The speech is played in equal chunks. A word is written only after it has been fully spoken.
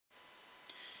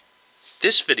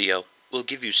This video will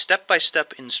give you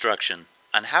step-by-step instruction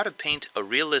on how to paint a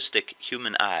realistic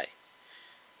human eye.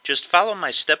 Just follow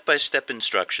my step-by-step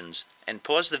instructions and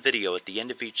pause the video at the end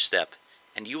of each step,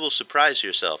 and you will surprise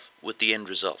yourself with the end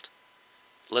result.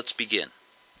 Let's begin.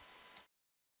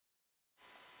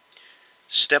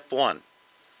 Step 1.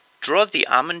 Draw the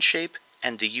almond shape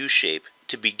and the U shape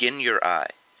to begin your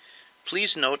eye.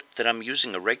 Please note that I'm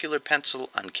using a regular pencil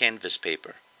on canvas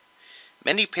paper.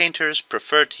 Many painters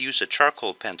prefer to use a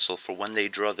charcoal pencil for when they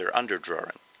draw their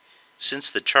underdrawing,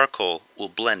 since the charcoal will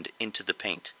blend into the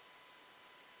paint.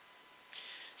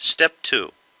 Step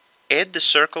 2. Add the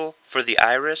circle for the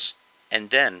iris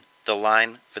and then the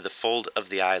line for the fold of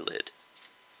the eyelid.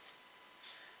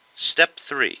 Step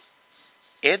 3.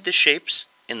 Add the shapes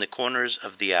in the corners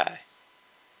of the eye.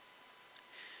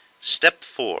 Step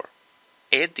 4.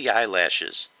 Add the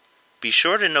eyelashes. Be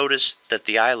sure to notice that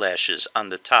the eyelashes on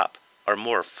the top are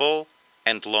more full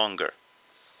and longer.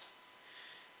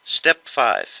 Step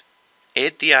 5.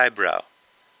 Add the eyebrow.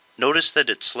 Notice that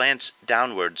it slants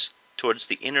downwards towards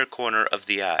the inner corner of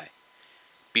the eye.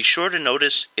 Be sure to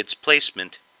notice its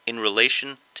placement in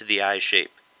relation to the eye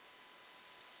shape.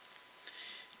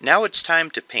 Now it's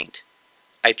time to paint.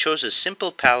 I chose a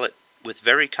simple palette with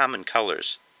very common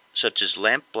colors, such as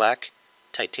lamp black,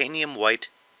 titanium white,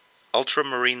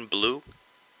 ultramarine blue,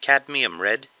 cadmium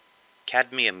red,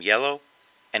 cadmium yellow,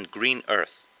 and green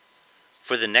earth.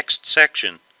 For the next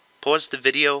section, pause the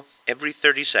video every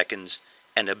 30 seconds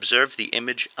and observe the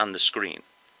image on the screen.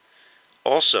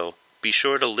 Also, be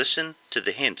sure to listen to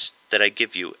the hints that I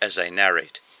give you as I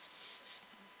narrate.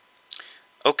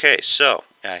 Okay, so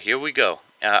here we go.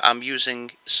 I'm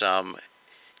using some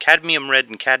cadmium red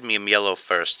and cadmium yellow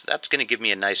first. That's going to give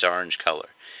me a nice orange color.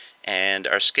 And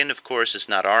our skin, of course, is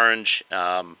not orange,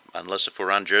 unless if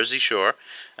we're on Jersey Shore.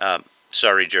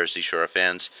 Sorry, Jersey Shore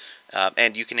fans.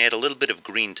 And you can add a little bit of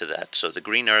green to that. So the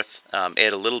green earth,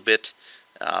 add a little bit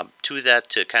to that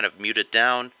to kind of mute it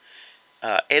down.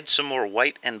 Add some more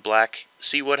white and black,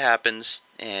 see what happens,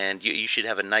 and you should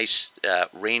have a nice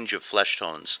range of flesh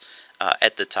tones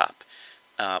at the top.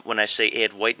 When I say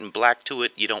add white and black to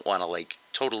it, you don't want to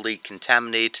totally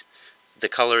contaminate the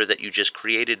color that you just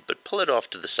created, but pull it off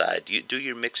to the side. You do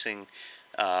your mixing,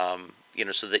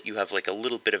 so that you have a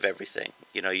little bit of everything.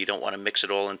 You don't want to mix it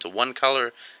all into one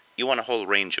color. You want a whole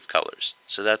range of colors.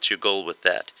 So that's your goal with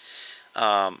that.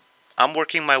 I'm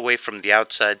working my way from the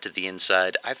outside to the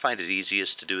inside. I find it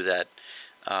easiest to do that.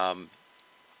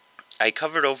 I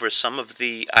covered over some of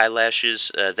the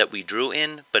eyelashes that we drew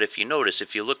in, but if you notice,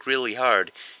 if you look really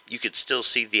hard, you could still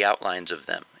see the outlines of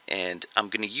them. And I'm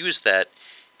going to use that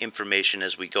information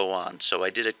as we go on. So I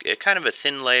did a kind of a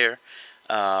thin layer,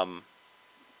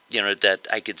 that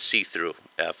I could see through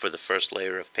for the first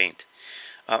layer of paint.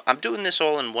 I'm doing this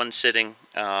all in one sitting.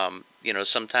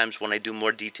 Sometimes when I do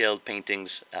more detailed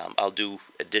paintings, I'll do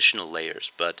additional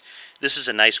layers, but this is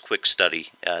a nice quick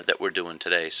study that we're doing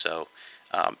today, so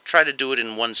try to do it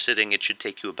in one sitting. It should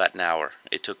take you about an hour.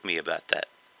 It took me about that.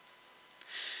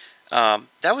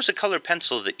 That was a colored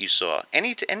pencil that you saw.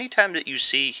 Anytime that you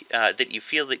see that you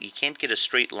feel that you can't get a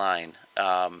straight line,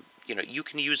 you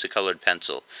can use a colored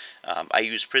pencil. I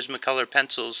use Prismacolor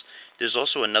pencils. There's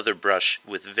also another brush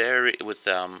with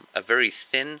a very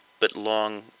thin but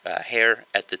long hair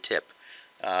at the tip,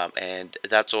 and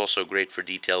that's also great for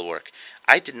detail work.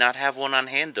 I did not have one on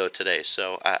hand though today,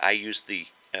 so I used the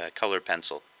color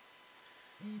pencil.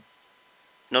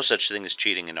 No such thing as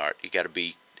cheating in art. You got to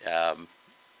be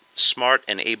smart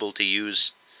and able to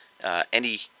use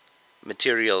any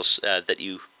materials that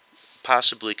you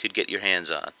possibly could get your hands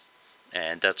on,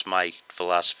 and that's my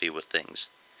philosophy with things.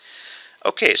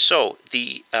 Okay, so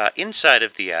the inside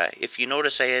of the eye, if you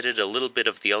notice, I added a little bit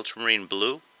of the ultramarine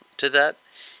blue to that,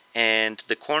 and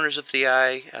the corners of the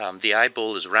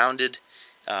eyeball is rounded.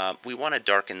 We want to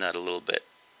darken that a little bit,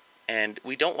 and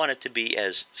we don't want it to be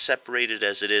as separated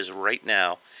as it is right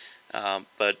now,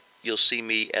 but you'll see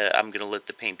me, I'm going to let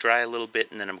the paint dry a little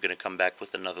bit, and then I'm going to come back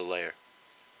with another layer.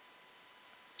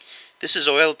 This is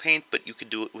oil paint, but you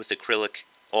could do it with acrylic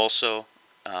also.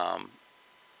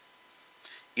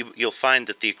 You'll find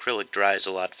that the acrylic dries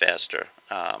a lot faster.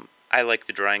 I like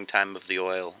the drying time of the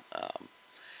oil.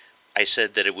 I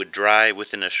said that it would dry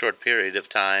within a short period of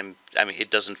time. I mean,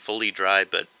 it doesn't fully dry,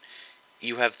 but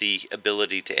you have the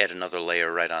ability to add another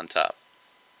layer right on top.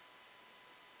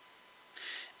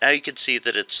 Now you can see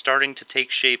that it's starting to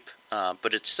take shape,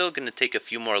 but it's still going to take a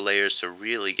few more layers to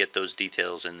really get those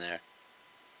details in there.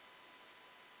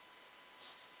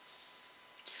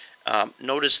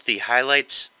 Notice the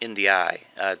highlights in the eye.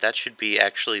 That should be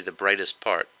actually the brightest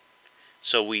part.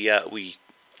 So we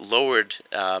lowered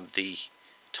the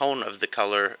tone of the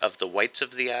color of the whites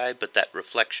of the eye, but that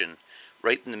reflection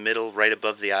right in the middle, right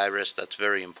above the iris, that's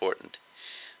very important.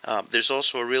 There's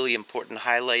also a really important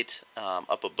highlight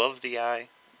up above the eye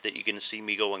that you're going to see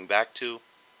me going back to.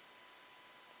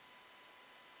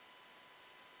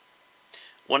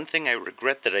 One thing I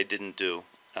regret that I didn't do,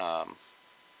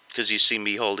 because you see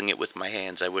me holding it with my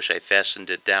hands, I wish I fastened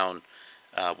it down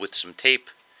with some tape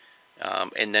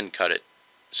and then cut it,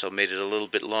 so made it a little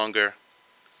bit longer.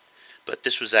 But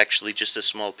this was actually just a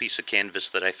small piece of canvas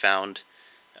that I found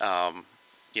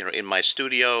in my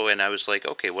studio, and I was like,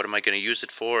 okay, what am I going to use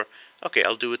it for? Okay,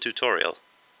 I'll do a tutorial.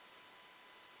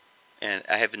 And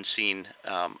I haven't seen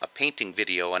a painting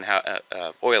video on how,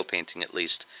 oil painting at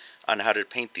least, on how to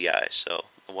paint the eye, so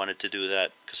I wanted to do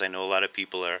that because I know a lot of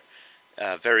people are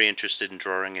very interested in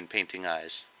drawing and painting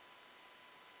eyes.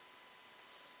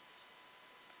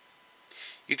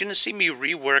 You're going to see me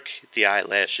rework the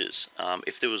eyelashes.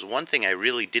 If there was one thing I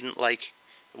really didn't like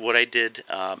what I did,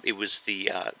 it was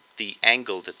the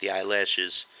angle that the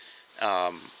eyelashes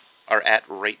are at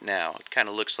right now. It kind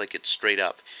of looks like it's straight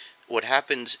up. What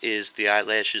happens is the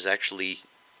eyelashes actually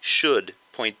should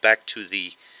point back to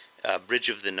the bridge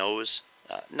of the nose.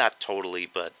 Not totally,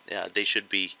 but they should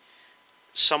be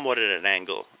somewhat at an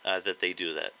angle that they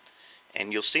do that.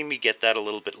 And you'll see me get that a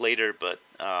little bit later, but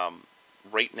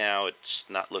right now it's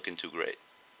not looking too great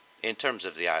in terms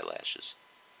of the eyelashes.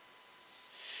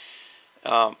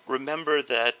 Remember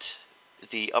that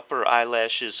the upper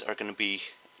eyelashes are going to be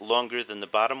longer than the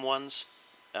bottom ones.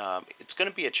 It's going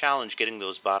to be a challenge getting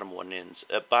those bottom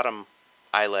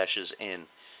eyelashes in.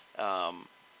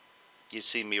 You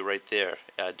see me right there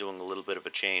doing a little bit of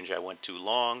a change. I went too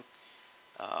long,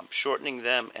 shortening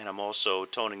them, and I'm also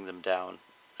toning them down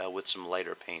with some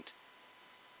lighter paint.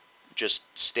 Just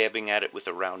stabbing at it with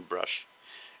a round brush.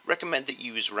 Recommend that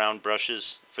you use round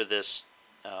brushes for this.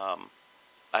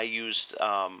 I used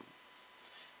a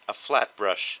flat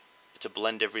brush to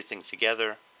blend everything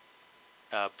together,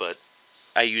 but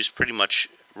I use pretty much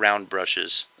round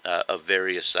brushes of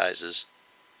various sizes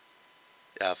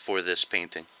for this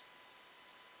painting.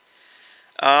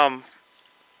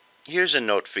 Here's a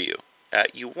note for you.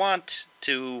 You want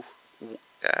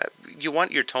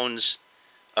your tones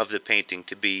of the painting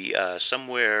to be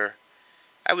somewhere,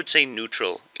 I would say,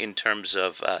 neutral in terms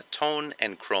of tone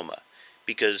and chroma,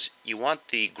 because you want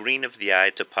the green of the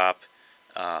eye to pop,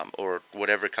 or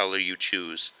whatever color you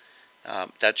choose.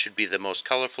 That should be the most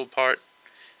colorful part,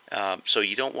 so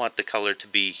you don't want the color to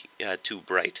be too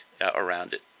bright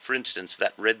around it. For instance,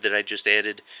 that red that I just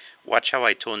added, watch how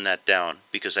I tone that down,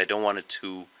 because I don't want it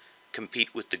to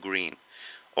compete with the green.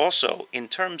 Also, in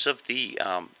terms of the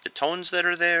tones that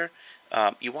are there,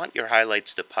 you want your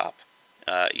highlights to pop.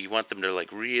 You want them to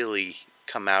like really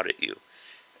come out at you.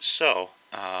 So,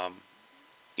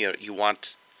 you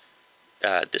want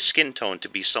the skin tone to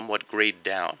be somewhat grayed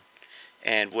down.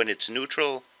 And when it's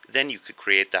neutral, then you could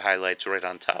create the highlights right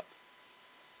on top.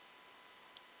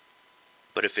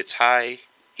 But if it's high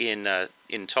in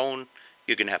tone,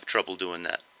 you're going to have trouble doing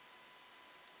that.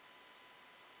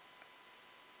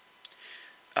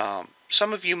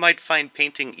 Some of you might find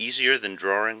painting easier than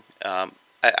drawing. I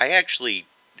actually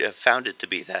found it to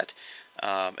be that.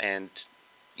 And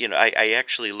I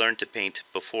actually learned to paint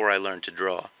before I learned to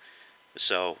draw.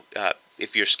 So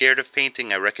if you're scared of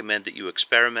painting, I recommend that you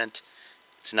experiment.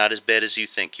 It's not as bad as you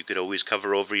think. You could always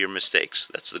cover over your mistakes.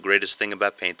 That's the greatest thing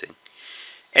about painting.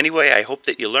 Anyway, I hope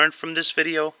that you learned from this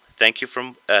video. Thank you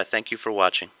for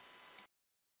watching.